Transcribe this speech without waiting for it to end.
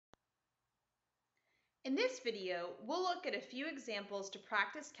In this video, we'll look at a few examples to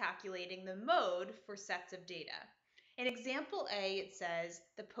practice calculating the mode for sets of data. In example A, it says,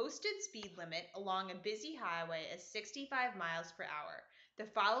 the posted speed limit along a busy highway is 65 miles per hour. The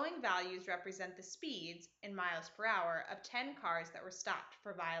following values represent the speeds in miles per hour of 10 cars that were stopped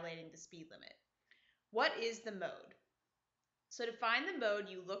for violating the speed limit. What is the mode? So to find the mode,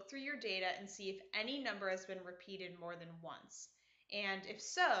 you look through your data and see if any number has been repeated more than once. And if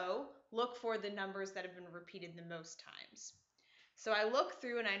so, look for the numbers that have been repeated the most times. So I look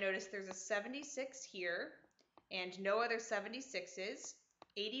through and I notice there's a 76 here and no other 76s,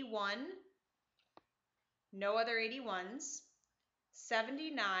 81, no other 81s,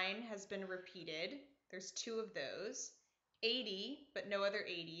 79 has been repeated, there's two of those, 80, but no other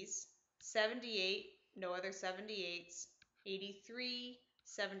 80s, 78, no other 78s, 83,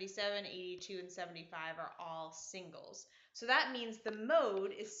 77, 82, and 75 are all singles. So that means the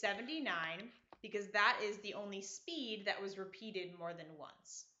mode is 79 because that is the only speed that was repeated more than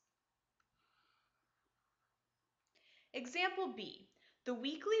once. Example B. The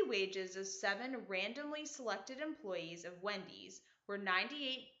weekly wages of 7 randomly selected employees of Wendy's were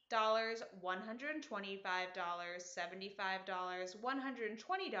 $98, $125, $75,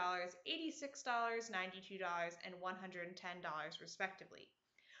 $120, $86, $92, and $110 respectively.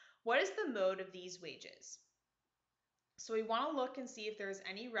 What is the mode of these wages? So we want to look and see if there's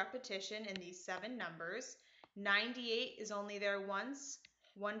any repetition in these 7 numbers. 98 is only there once,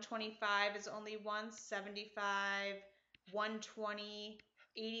 125 is only once, 75, 120,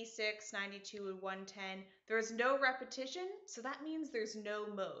 86, 92, and 110. There is no repetition, so that means there's no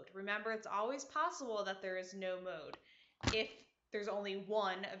mode. Remember, it's always possible that there is no mode if there's only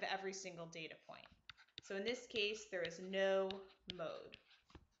one of every single data point. So in this case, there is no mode.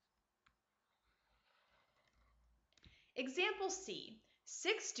 Example C.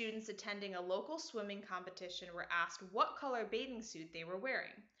 6 students attending a local swimming competition were asked what color bathing suit they were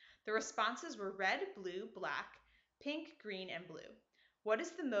wearing. The responses were red, blue, black, pink, green, and blue. What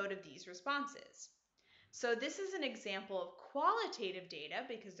is the mode of these responses? So this is an example of qualitative data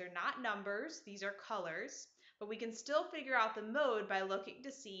because they're not numbers, these are colors, but we can still figure out the mode by looking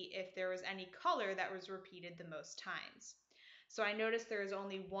to see if there was any color that was repeated the most times. So I notice there is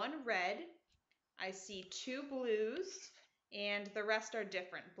only one red, I see 2 blues, and the rest are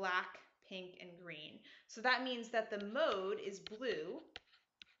different, black, pink, and green. So that means that the mode is blue.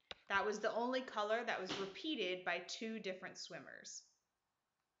 That was the only color that was repeated by 2 different swimmers.